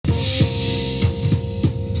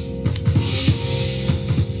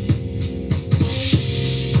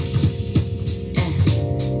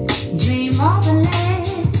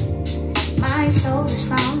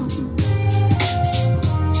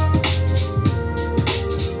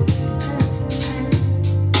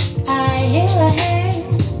hear a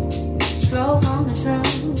hand stroke on the drum.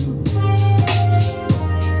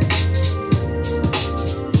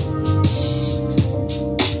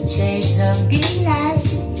 Shades of delight,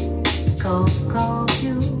 cocoa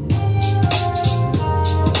hue.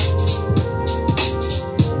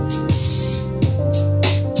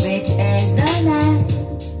 Rich as the night,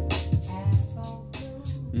 Afro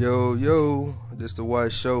blue. Yo, this the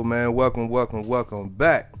White Show, man. Welcome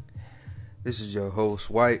back. This is your host,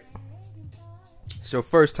 White. It's your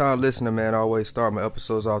first time listening, man. I always start my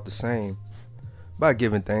episodes off the same by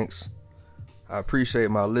giving thanks. I appreciate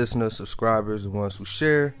my listeners, subscribers, the ones who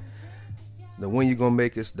share. The when you gonna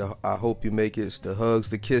make it, the I hope you make it, the hugs,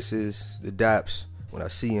 the kisses, the daps when I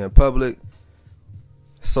see you in public.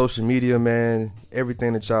 Social media, man,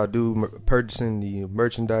 everything that y'all do, purchasing the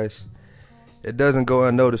merchandise, it doesn't go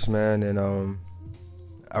unnoticed, man. And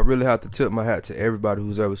I really have to tip my hat to everybody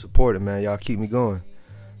who's ever supported, man. Y'all keep me going.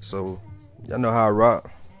 So y'all know how I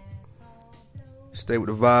rock. Stay with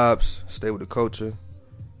the vibes, stay with the culture.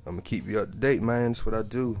 I'm gonna keep you up to date, man. That's what I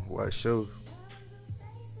do. White Show.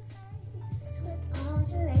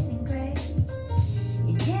 Undulating grace,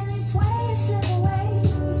 your careless waves slip away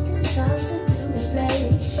to the songs of blue that play.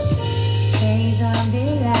 Shades of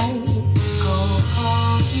delight,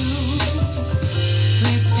 cocoa hue,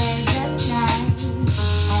 rich as the night,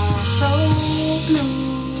 Afro blue.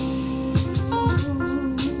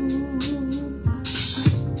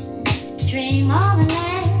 Dream of a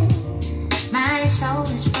land my soul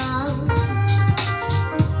is from.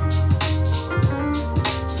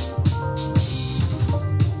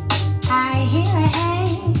 I hear a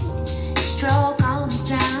hand stroke on the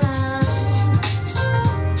drum.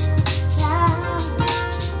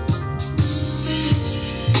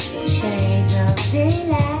 Shades of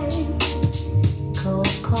delight,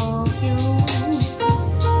 cocoa hue.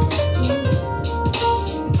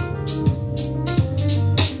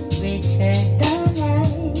 Rich as the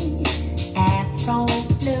night, Afro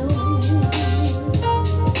blue.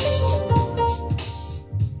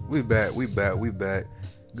 We back.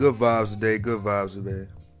 Good vibes today,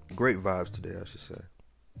 Great vibes today, I should say.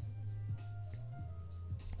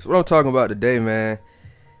 So what I'm talking about today, man,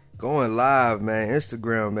 going live, man,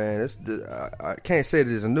 Instagram, man. I can't say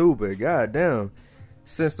that it's new, but goddamn,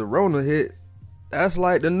 since the Rona hit, that's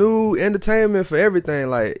like the new entertainment for everything.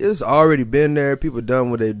 Like, it's already been there. People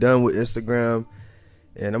done what they've done with Instagram,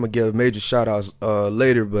 and I'm gonna give major shout outs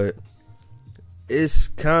later, but it's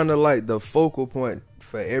kind of like the focal point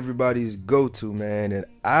for everybody's go-to, man, and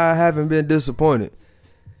I haven't been disappointed.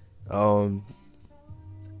 In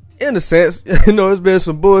a sense, there's been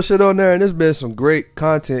some bullshit on there, and there's been some great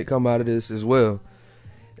content come out of this as well.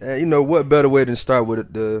 And what better way than start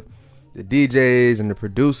with the DJs and the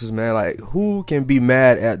producers, man? Like, who can be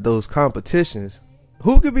mad at those competitions?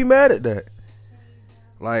 Who can be mad at that?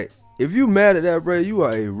 Like, if you mad at that, bro, you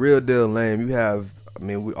are a real deal lame.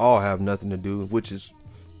 We all have nothing to do, which is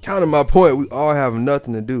kind of my point. We all have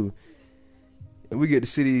nothing to do, and we get to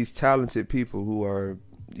see these talented people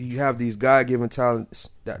you have these God-given talents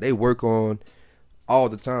that they work on all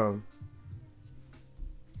the time,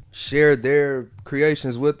 share their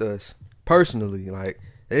creations with us personally. Like,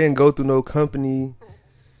 they didn't go through no company.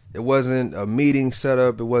 It wasn't a meeting set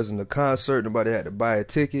up. It wasn't a concert. Nobody had to buy a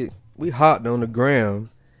ticket. We hopped on the gram.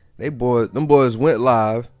 Them boys went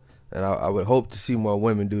live, and I would hope to see more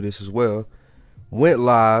women do this as well. Went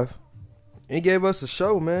live and gave us a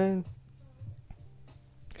show, man.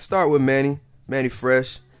 Start with Manny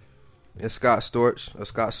Fresh, and Scott Storch, or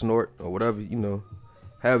Scott Snort, or whatever,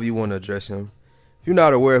 however you want to address him. If you're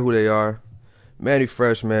not aware who they are, Manny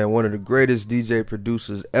Fresh, man, one of the greatest DJ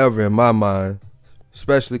producers ever in my mind,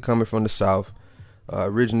 especially coming from the South.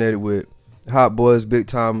 Originated with Hot Boys, Big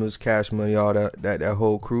Timers, Cash Money, all that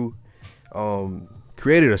whole crew.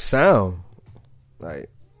 Created a sound. Like,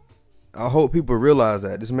 I hope people realize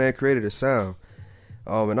that this man created a sound.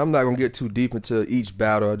 And I'm not going to get too deep into each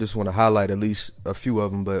battle. I just want to highlight at least a few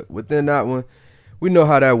of them. But within that one, we know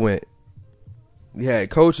how that went. We had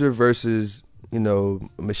Culture versus,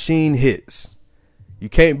 Machine Hits. You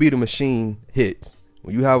can't beat a Machine Hit.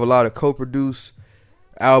 When you have a lot of co-produced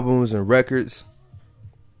albums and records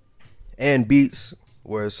and beats,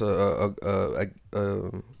 where it's a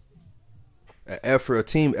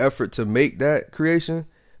team effort to make that creation,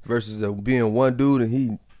 versus being one dude and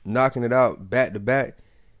he knocking it out back to back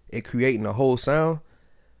and creating a whole sound.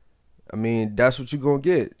 I mean, that's what you're gonna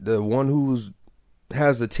get. The one who's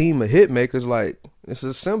has the team of hit makers, like, it's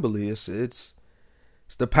assembly. It's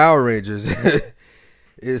the Power Rangers.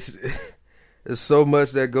 it's so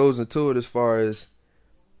much that goes into it as far as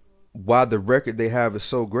why the record they have is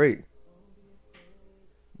so great.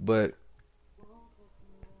 But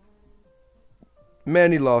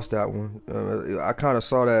Manny lost that one. I kind of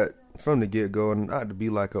saw that from the get-go, and not to be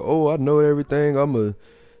like, oh, I know everything, I'm a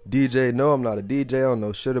DJ. No, I'm not a DJ. I don't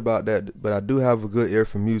know shit about that, but I do have a good ear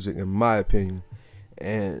for music, in my opinion.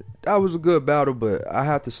 And that was a good battle, but I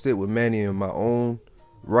have to stick with Manny in my own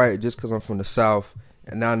right, just because I'm from the South,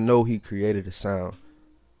 and I know he created a sound.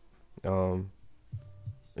 And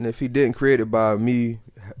if he didn't create it by me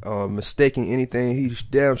mistaking anything, he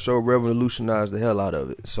damn sure revolutionized the hell out of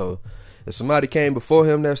it. So if somebody came before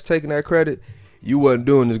him that's taking that credit, you wasn't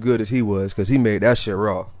doing as good as he was, because he made that shit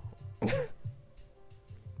raw.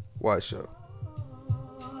 White Show.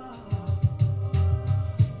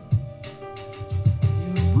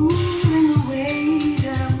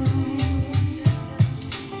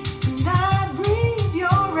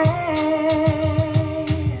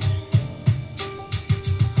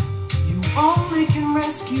 Only can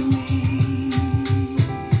rescue me.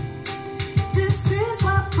 This is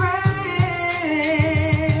my prayer.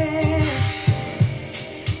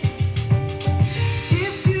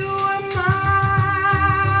 If you are mine,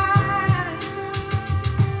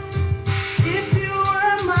 if you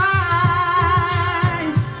are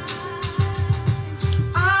mine,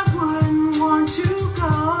 I wouldn't want to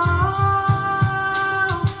go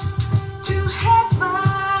to heaven.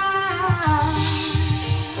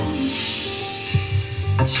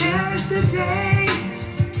 Cherish the day,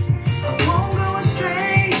 I won't go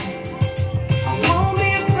astray, I won't be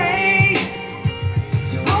afraid,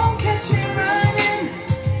 you won't catch me running,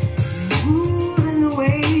 moving the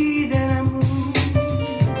way that I move.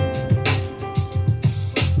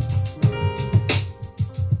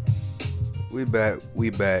 We back,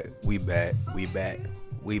 we back, we back, we back,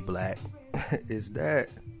 we black. It's that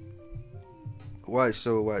White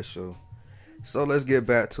Show, White Show. So let's get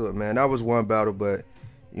back to it, man. That was one battle, but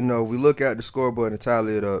you know, we look at the scoreboard and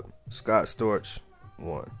tally it up. Scott Storch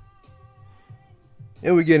won.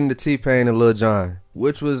 And we get into T-Pain and Lil Jon,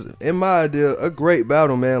 which was, in my idea, a great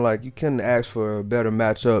battle, man. Like, you couldn't ask for a better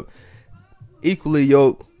matchup. Equally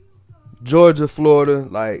yoked. Georgia, Florida.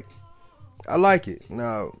 Like, I like it.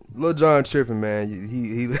 Now, Lil Jon tripping, man.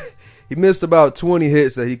 He missed about 20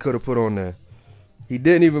 hits that he could have put on there. He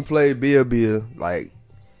didn't even play Bia Bia. Like,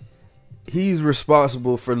 he's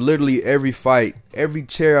responsible for literally every fight, every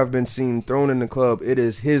chair I've been seen thrown in the club. It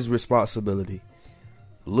is his responsibility.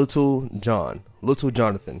 Little John. Little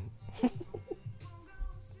Jonathan.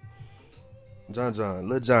 John.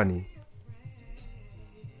 Lil Johnny.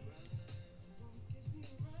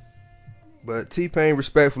 But T-Pain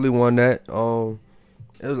respectfully won that.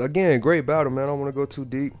 It was, again, great battle, man. I don't want to go too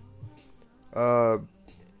deep.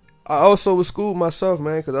 I also was schooled myself,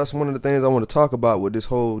 man, because that's one of the things I want to talk about with this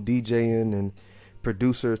whole DJing and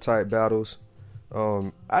producer type battles.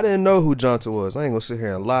 I didn't know who Jonta was. I ain't gonna sit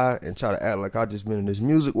here and lie and try to act like I just been in this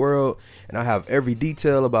music world and I have every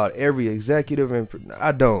detail about every executive, and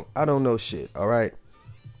I don't know shit. All right,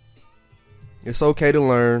 it's okay to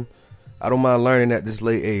learn. I don't mind learning at this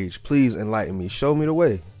late age. Please enlighten me. Show me the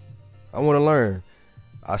way. I want to learn.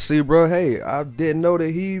 I see, bro. Hey, I didn't know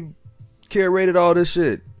that he curated all this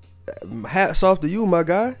shit. Hats off to you, my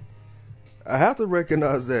guy. I have to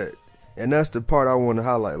recognize that, and that's the part I want to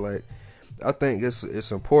highlight. Like, I think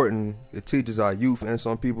it's important. It teaches our youth and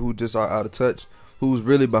some people who just are out of touch, who's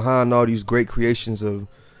really behind all these great creations of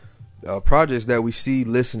projects that we see,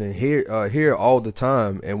 listen, and hear all the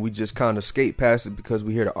time, and we just kind of skate past it because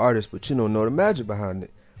we hear the artist, but you don't know the magic behind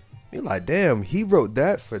it. You're like, damn, he wrote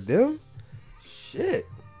that for them? Shit.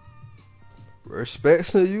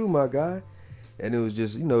 Respect to you, my guy. And it was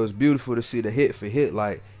just, you know, it's beautiful to see the hit for hit,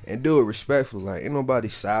 like, and do it respectfully. Like, ain't nobody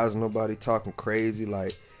sizing, nobody talking crazy.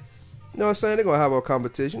 Like, you know what I'm saying? They're going to have our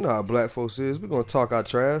competition. You know how black folks is. We're going to talk our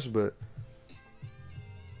trash, but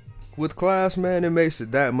with class, man, it makes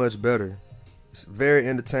it that much better. It's very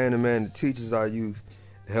entertaining, man. It teaches our youth.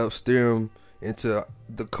 It helps steer them into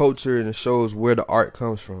the culture, and it shows where the art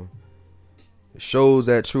comes from. It shows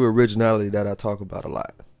that true originality that I talk about a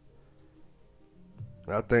lot.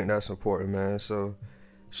 I think that's important, man. So,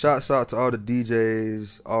 shouts out to all the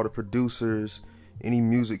DJs, all the producers, any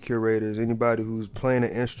music curators, anybody who's playing an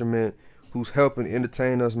instrument, who's helping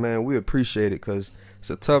entertain us, man. We appreciate it, because it's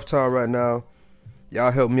a tough time right now.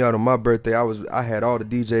 Y'all helped me out on my birthday. I had all the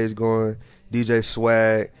DJs going, DJ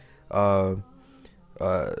Swag,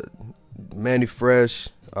 Manny Fresh,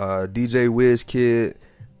 DJ WizKid.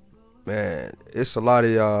 Man, it's a lot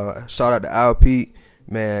of y'all. Shout out to Al Pete.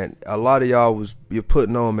 Man, a lot of y'all you're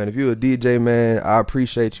putting on, man. If you're a DJ, man, I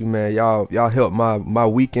appreciate you, man. Y'all help my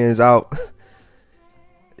weekends out.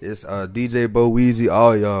 It's DJ Bo Weezy,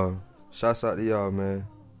 all y'all. Shouts out to y'all, man.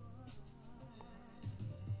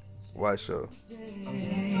 White Show.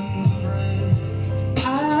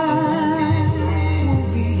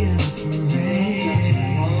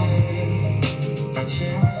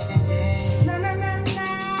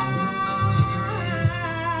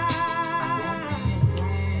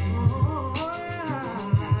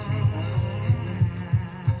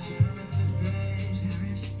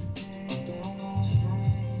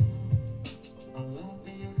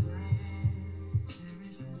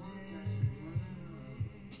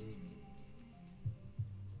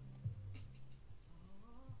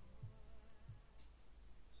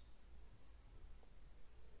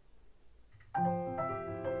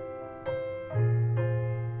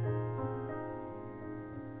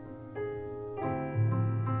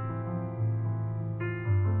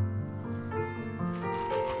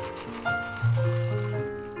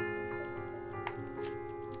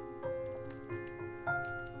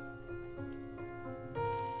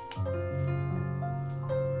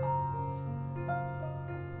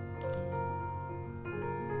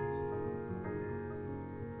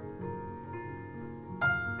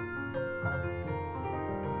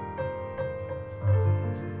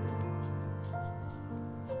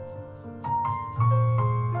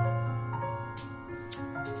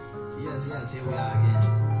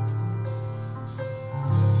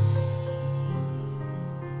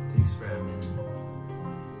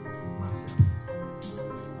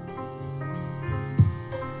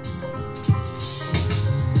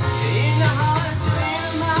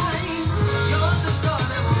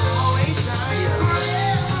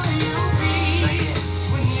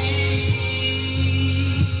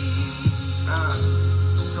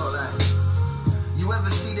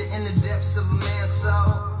 depths of a man's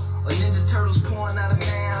soul, or Ninja Turtles pouring out of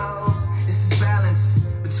manholes. It's this balance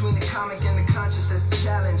between the comic and the conscious that's the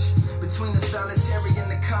challenge. Between the solitary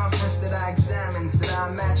and the conference that I examines, that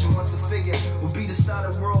I imagine once a figure will be the start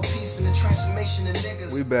of world peace and the transformation of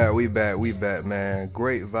niggas. We back, man.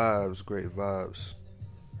 Great vibes, great vibes.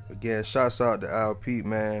 Again, shouts out to Al Pete,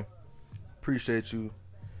 man. Appreciate you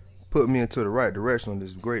putting me into the right direction on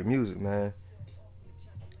this great music, man.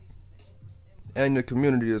 And the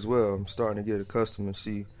community as well. I'm starting to get accustomed to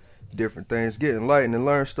see different things, get enlightened and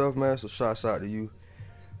learn stuff, man. So shouts out to you.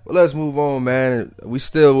 But let's move on, man. We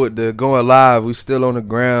still with the going live. We still on the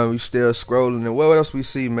ground. We still scrolling. And what else we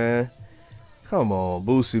see, man? Come on,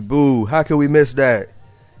 Boosie Boo. How can we miss that?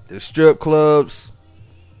 The strip clubs.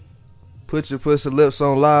 Put your pussy lips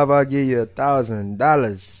on live. I'll give you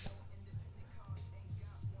 $1,000.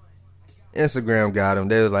 Instagram got them.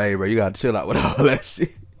 They was like, hey, bro, you got to chill out with all that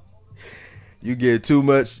shit. You get too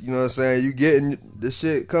much, you know what I'm saying? You getting the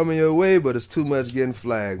shit coming your way, but it's too much getting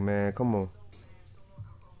flagged, man. Come on.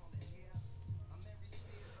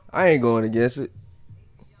 I ain't going against it.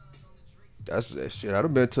 That's that shit. I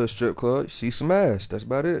done been to a strip club, see some ass. That's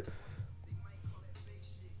about it.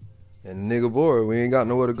 And the nigga bored. We ain't got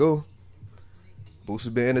nowhere to go.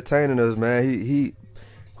 Boosie been entertaining us, man. He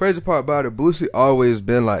crazy part about it, Boosie always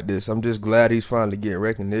been like this. I'm just glad he's finally getting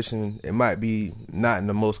recognition. It might be not in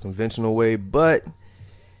the most conventional way, but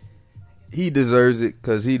he deserves it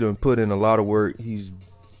because he done put in a lot of work. He's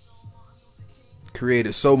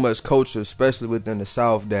created so much culture, especially within the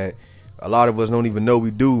South, that a lot of us don't even know we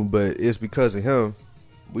do, but it's because of him.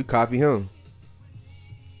 We copy him.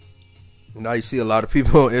 Now you see a lot of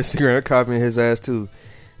people on Instagram copying his ass too.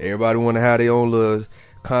 Everybody want to have their own little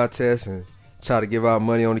contest and try to give out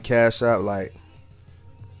money on the Cash App. Like,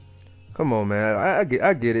 come on, man. I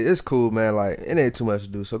get it. It's cool, man. Like, it ain't too much to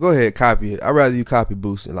do. So go ahead, copy it. I'd rather you copy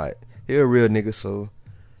Boosie. Like, he a real nigga, so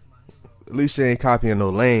at least you ain't copying no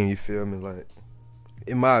lame. You feel me? Like,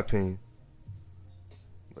 in my opinion.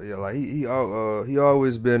 But yeah, like he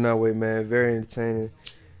always been that way, man. Very entertaining.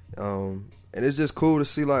 And it's just cool to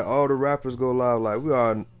see like all the rappers go live. Like, we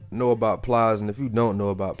all know about Plies, and if you don't know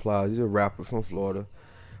about Plies, he's a rapper from Florida.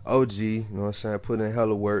 OG, you know what I'm saying, put in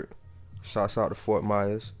hella work. Shouts out to Fort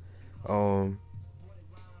Myers. But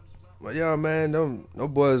yeah, man, them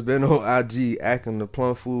boys been on IG acting the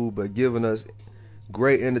plum fool, but giving us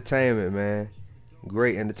great entertainment, man.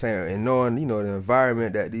 Great entertainment. And knowing, you know, the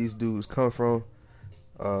environment that these dudes come from.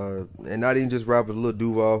 And not even just rappers, Lil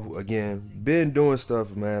Duval, again, been doing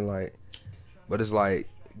stuff, man, like, but it's like,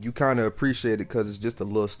 you kind of appreciate it because it's just the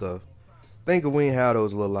little stuff. Think of we ain't have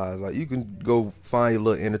those little lives. Like, you can go find your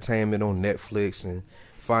little entertainment on Netflix and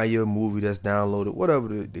find your movie that's downloaded, whatever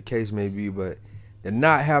the case may be, but to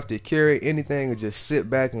not have to carry anything and just sit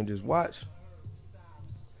back and just watch.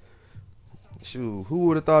 Shoot, who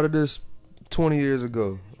would have thought of this 20 years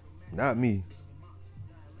ago? Not me.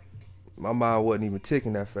 My mind wasn't even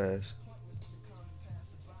ticking that fast.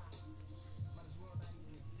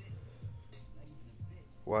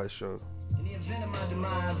 White show. In the event of my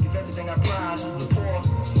demise, give everything I prize to the poor,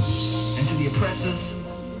 and to the oppressors,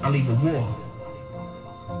 I leave a war,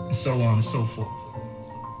 and so on and so forth.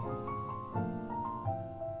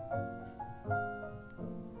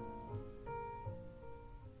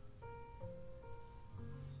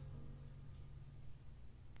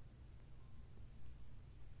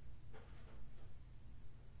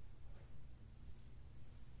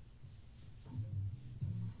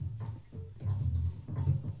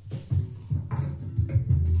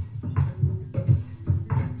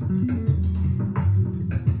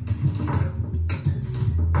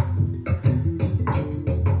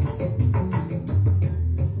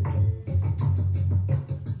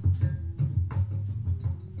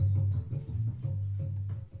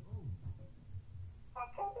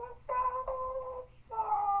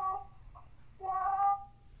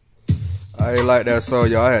 I ain't like that song,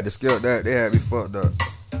 y'all. I had to skip that. They had me fucked up.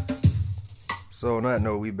 So on that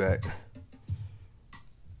note, we back.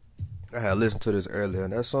 I had listened to this earlier,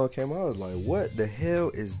 and that song came out. I was like, what the hell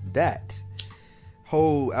is that?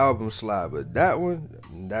 Whole album slide, but that one,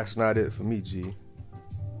 that's not it for me, G.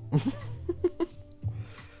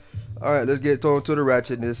 Alright, let's get on to the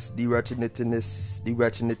ratchetness. The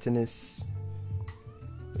ratchetness.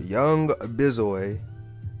 Young Bizoy.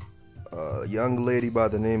 A young lady by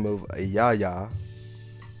the name of Yaya,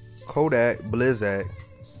 Kodak Blizzak,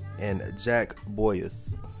 and Jack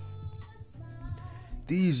Boyeth.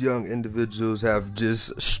 These young individuals have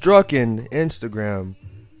just struck in Instagram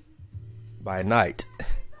by night,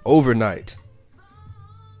 overnight,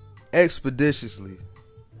 expeditiously.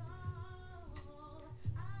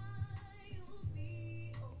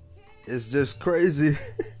 it's just crazy.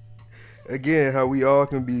 Again, how we all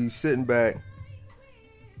can be sitting back,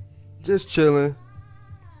 just chilling,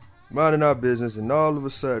 minding our business, and all of a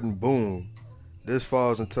sudden, boom, this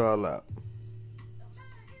falls into our lap.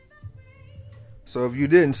 So if you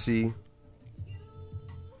didn't see,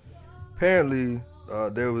 apparently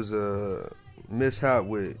there was a mishap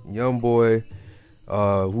with Youngboy,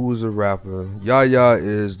 who was a rapper. Yaya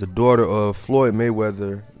is the daughter of Floyd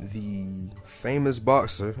Mayweather, the famous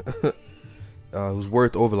boxer, who's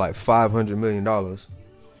worth over like $500 million.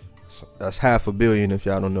 So that's $500 million if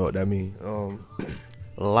y'all don't know what that means. A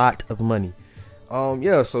lot of money.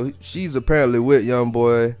 Yeah, so she's apparently with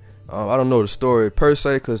Youngboy. I don't know the story per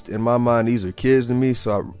se, because in my mind these are kids to me,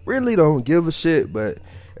 so I really don't give a shit. But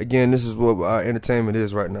again, this is what our entertainment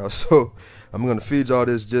is right now, so I'm gonna feed y'all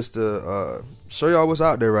this just to show y'all what's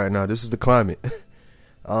out there right now. This is the climate.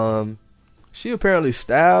 She apparently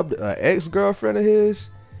stabbed an ex-girlfriend of his,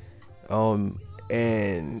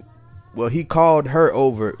 and well, he called her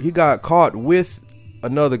over. He got caught with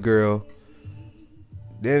another girl,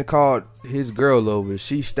 then called his girl over.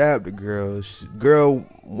 She stabbed the girl. Girl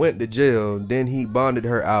went to jail. Then he bonded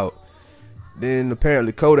her out. Then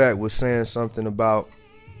apparently Kodak was saying something about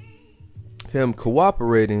him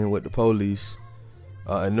cooperating with the police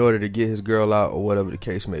in order to get his girl out, or whatever the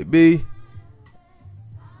case may be.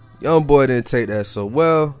 Youngboy didn't take that so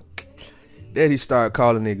well. Then he started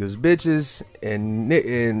calling niggas bitches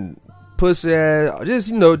and pussy ass.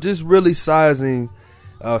 Just really sizing,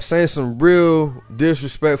 saying some real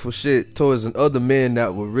disrespectful shit towards other men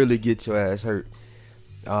that would really get your ass hurt.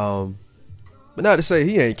 But not to say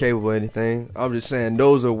he ain't capable of anything. I'm just saying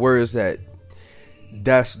those are words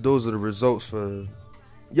those are the results for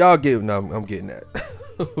y'all. I'm getting that.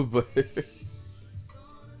 But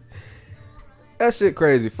that shit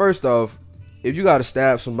crazy. First off, if you gotta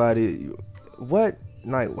stab somebody, what?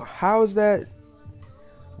 Like, how is that?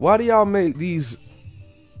 Why do y'all make these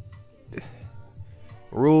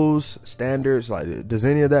rules, standards? Like, does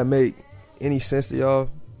any of that make any sense to y'all?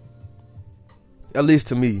 At least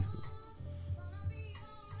to me.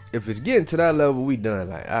 If it's getting to that level, we done.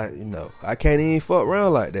 Like, I can't even fuck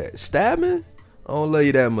around like that. Stabbing? I don't love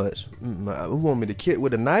you that much. Who want me to kick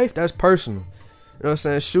with a knife? That's personal. You know what I'm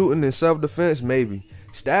saying? Shooting in self-defense, maybe.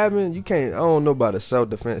 Stabbing, you can't. I don't know about a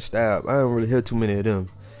self-defense stab. I don't really hear too many of them.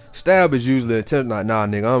 Stab is usually intent. Like, nah,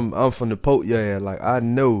 nigga, I'm from the poke your ass. Like, I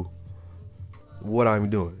know what I'm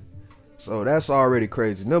doing. So that's already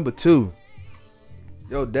crazy. Number two,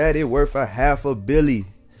 yo, daddy worth $500 million.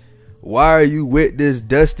 Why are you with this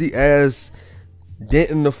dusty ass, dent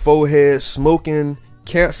in the forehead, smoking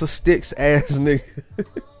cancer sticks ass nigga?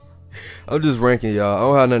 I'm just ranking y'all. I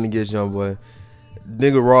don't have nothing against Youngboy.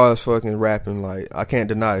 Nigga raw is fucking rapping. Like, I can't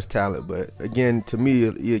deny his talent, but again, to me,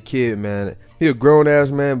 he a kid, man. He a grown ass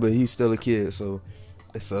man, but he's still a kid. So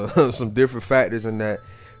it's some different factors in that.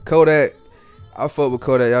 Kodak, I fuck with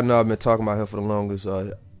Kodak. Y'all know I've been talking about him for the longest.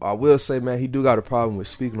 I will say, man, he do got a problem with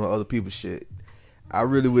speaking on other people's shit. I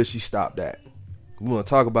really wish he stopped that. We want to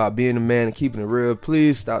talk about being a man and keeping it real.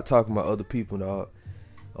 Please stop talking about other people, dog.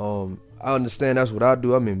 I understand that's what I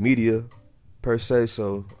do. I'm in media, per se,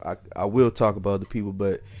 so I will talk about other people.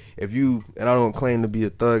 But if you, and I don't claim to be a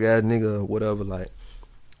thug ass nigga or whatever, like,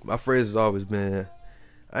 my phrase has always been,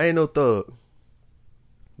 I ain't no thug,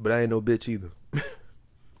 but I ain't no bitch either.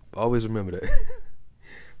 Always remember that.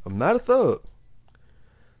 I'm not a thug,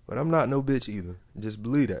 but I'm not no bitch either. Just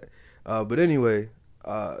believe that. But anyway,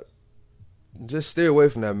 just stay away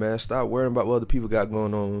from that, man. Stop worrying about what other people got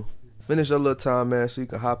going on. Finish your little time, man, so you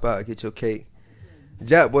can hop out and get your cake.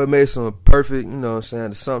 Jack Boy made some perfect, you know what I'm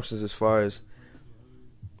saying, assumptions as far as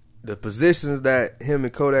the positions that him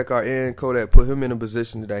and Kodak are in. Kodak put him in a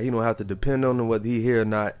position that he don't have to depend on them whether he here or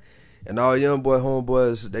not. And all Youngboy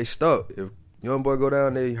homeboys, they stuck. If Youngboy go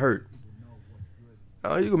down, they hurt.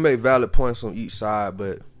 You can make valid points on each side,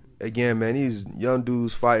 but again, man, these young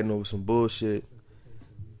dudes fighting over some bullshit,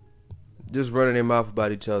 just running their mouth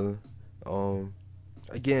about each other.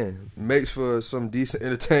 Again, makes for some decent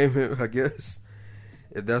entertainment, I guess,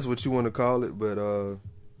 if that's what you want to call it. But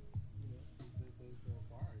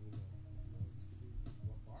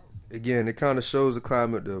again, it kind of shows the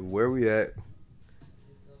climate of where we at.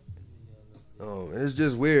 And it's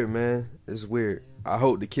just weird, man. It's weird. I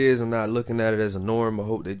hope the kids are not looking at it as a norm. I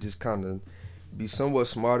hope they just kind of be somewhat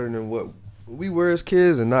smarter than what we were as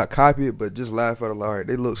kids and not copy it, but just laugh at it. Like, all right,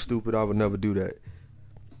 they look stupid. I would never do that.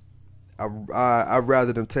 I'd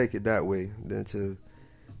rather them take it that way than to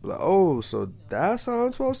be like, oh, so that's how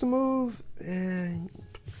I'm supposed to move?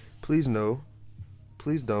 Please no.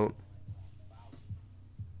 Please don't.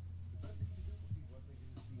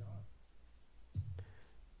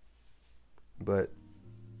 but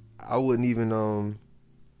I wouldn't even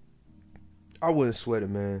I wouldn't sweat it,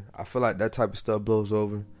 man. I feel like that type of stuff blows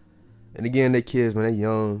over. And again, they kids, man, they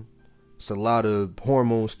young. It's a lot of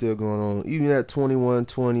hormones still going on. Even at 21,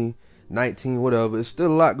 20, 19, whatever, it's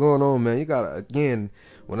still a lot going on, man. You gotta, again,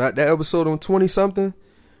 when that episode on 20 something,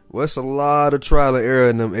 well, it's a lot of trial and error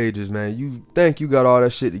in them ages, man. You think you got all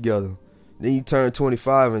that shit together. Then you turn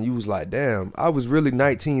 25 and you was like, damn, I was really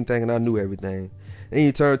 19 thinking I knew everything. Then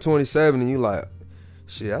you turn 27 and you like,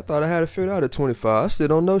 shit, I thought I had it figured out at 25. I still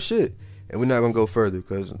don't know shit. And we're not going to go further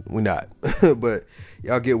because we're not. But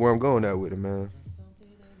y'all get where I'm going at with it, man.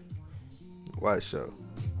 White Show.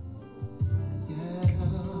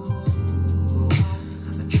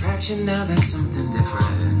 Attraction, now that's something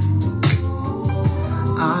different.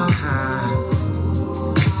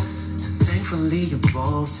 And thankfully you're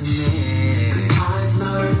both to me. 'Cause I've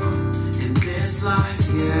learned in this life,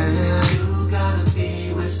 yeah, you gotta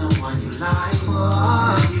be with someone you like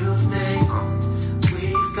more than you think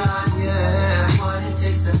we've got, yeah. What it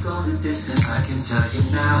takes to go the distance, I can tell you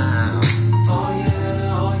now. Oh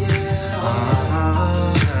yeah, oh yeah, oh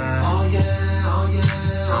yeah, oh yeah, oh yeah,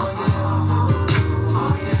 oh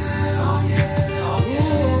yeah.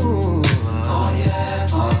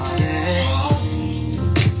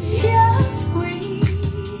 You're sweet,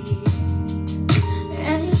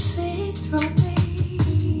 and you see through me.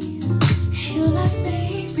 You let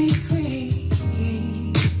me be free.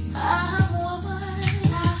 I'm woman,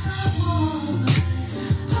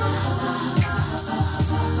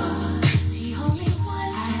 the only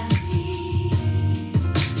one I need,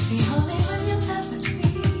 the only one you'll ever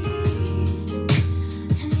need,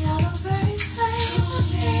 and you're the very same for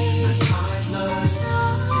me. I've learned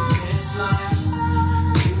in this life,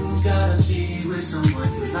 you gotta be with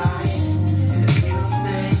someone you like. And if you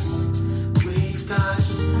think we've got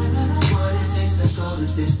what it takes to go the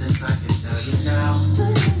distance, I can tell you now.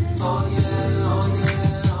 Oh yeah, oh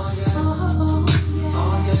yeah, oh yeah, oh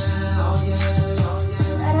yeah, oh yeah, oh yeah,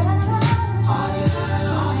 oh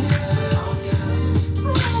yeah, oh yeah.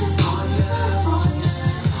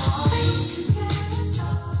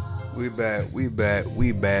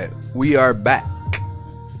 We are back.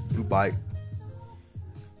 You bite.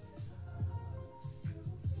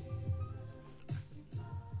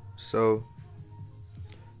 So,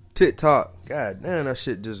 TikTok, god damn, that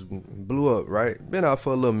shit just blew up, right? Been out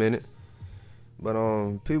for a little minute, but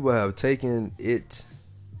people have taken it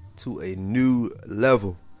to a new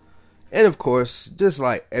level. And of course, just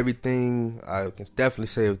like everything, I can definitely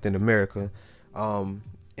say within America,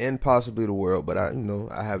 and possibly the world, but I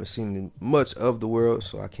haven't seen much of the world,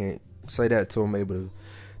 so I can't say that till I'm able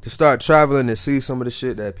to start traveling and see some of the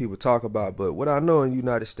shit that people talk about. But what I know in the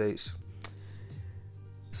United States,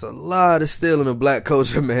 it's a lot of stealing of black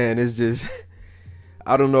culture, man. It's just,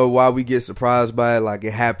 I don't know why we get surprised by it. Like,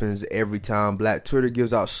 it happens every time. Black Twitter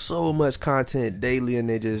gives out so much content daily, and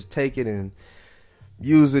they just take it and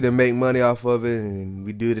use it and make money off of it. And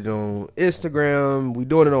we do it on Instagram. We're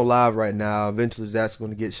doing it on live right now. Eventually that's going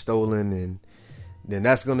to get stolen, and then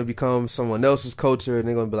that's going to become someone else's culture, and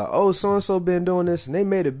they're going to be like, oh, so-and-so been doing this, and they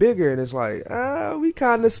made it bigger. And it's like, we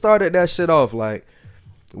kind of started that shit off. Like,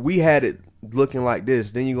 we had it looking like this.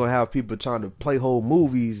 Then you're going to have people trying to play whole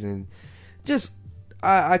movies, and just,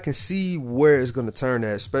 I can see where it's going to turn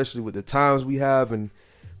at, especially with the times we have, and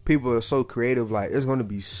people are so creative. Like, there's going to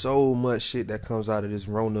be so much shit that comes out of this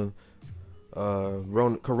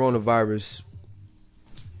coronavirus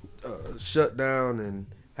shutdown and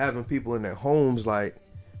having people in their homes. Like,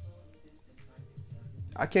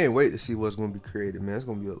 I can't wait to see what's going to be created, man. It's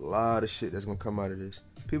going to be a lot of shit that's going to come out of this.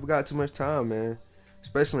 People got too much time, man,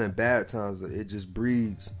 especially in bad times. It just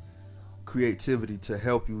breeds creativity to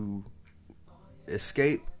help you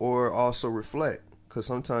escape or also reflect, because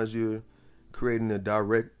sometimes you're creating a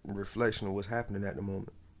direct reflection of what's happening at the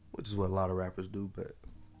moment, which is what a lot of rappers do. But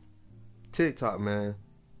TikTok, man,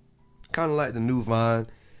 kind of like the new Vine.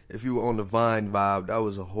 If you were on the Vine vibe, that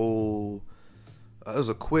was a whole, it was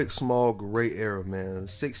a quick, small, great era, man.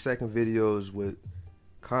 6-second videos with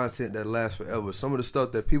content that lasts forever. Some of the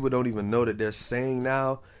stuff that people don't even know that they're saying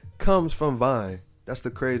now comes from Vine. That's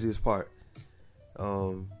the craziest part.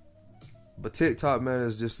 But TikTok, man,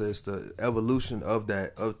 is just it's the evolution of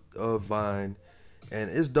that of Vine, and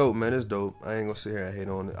it's dope, man. It's dope. I ain't gonna sit here and hate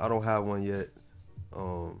on it. I don't have one yet.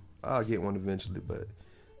 I'll get one eventually, but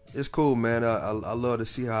it's cool, man. I love to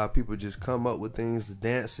see how people just come up with things, the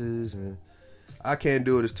dances, and I can't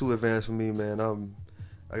do it. It's too advanced for me, man.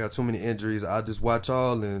 I got too many injuries. I just watch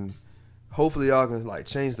all, and hopefully y'all can like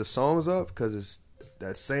change the songs up, because it's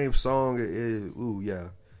that same song. Ooh, yeah.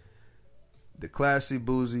 The Classy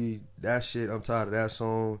Boozy, that shit, I'm tired of that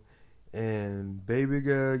song. and Baby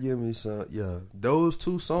Girl Give Me Some. Yeah, those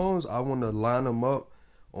two songs, I want to line them up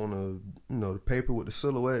on the paper with the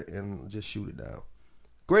silhouette and just shoot it down.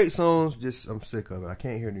 Great songs, just I'm sick of it. I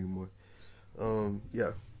can't hear it anymore.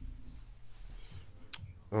 Yeah.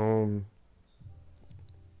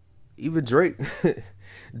 Even Drake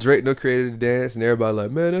done created a dance, and everybody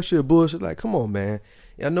like, man, that shit bullshit. Like, come on, man.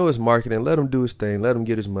 I know it's marketing. Let him do his thing. Let him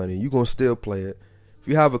get his money. You gonna still play it. If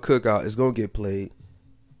you have a cookout, it's gonna get played.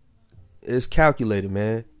 It's calculated,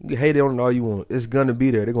 man. You can hate it on it all you want. It's gonna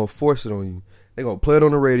be there. They're gonna force it on you. They're gonna play it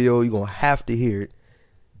on the radio. You're gonna have to hear it.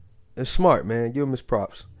 It's smart, man. Give him his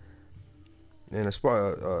props. And as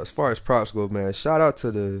far as props go, man, shout out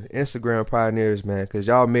to the Instagram pioneers, man, because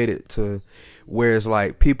y'all made it to where it's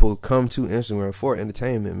like people come to Instagram for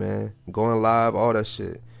entertainment, man. Going live, all that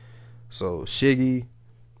shit. So Shiggy,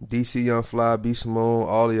 DC Young Fly, B Simone,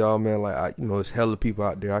 all of y'all, man, like, it's hella people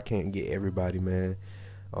out there. I can't get everybody, man.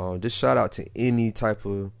 Just shout out to any type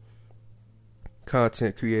of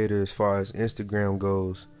content creator as far as Instagram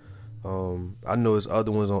goes. I know there's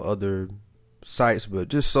other ones on other sites, but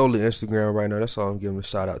just solely Instagram right now, that's all I'm giving a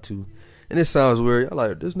shout out to. And it sounds weird. I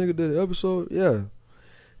like, this nigga did an episode. Yeah,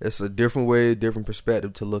 it's a different way, different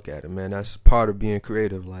perspective to look at it, man. That's part of being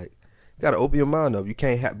creative. Like, you gotta open your mind up. You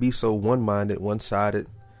can't be so one-minded, one-sided.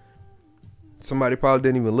 Somebody probably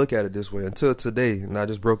didn't even look at it this way until today, and I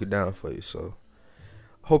just broke it down for you. So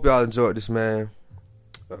hope y'all enjoyed this, man.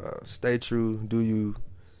 Stay true, do you.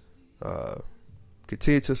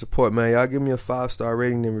 Continue to support, man. Y'all give me a 5-star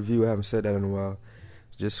rating and review. I haven't said that in a while.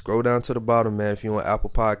 Just scroll down to the bottom, man. If you want Apple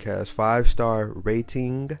Podcasts, 5-star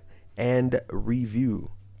rating and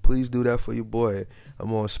review. Please do that for your boy.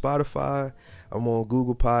 I'm on Spotify. I'm on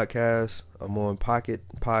Google Podcasts. I'm on Pocket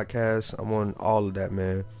Podcasts. I'm on all of that,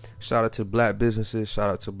 man. Shout out to black businesses. Shout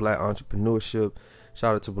out to black entrepreneurship.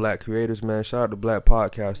 Shout out to black creators, man. Shout out to black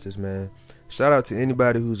podcasters, man. Shout out to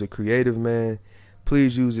anybody who's a creative, man.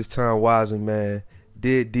 Please use this time wisely, man.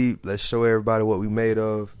 Dig deep. Let's show everybody what we made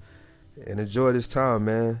of. And enjoy this time,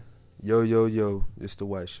 man. Yo, yo, yo. It's The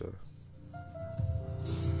White Show.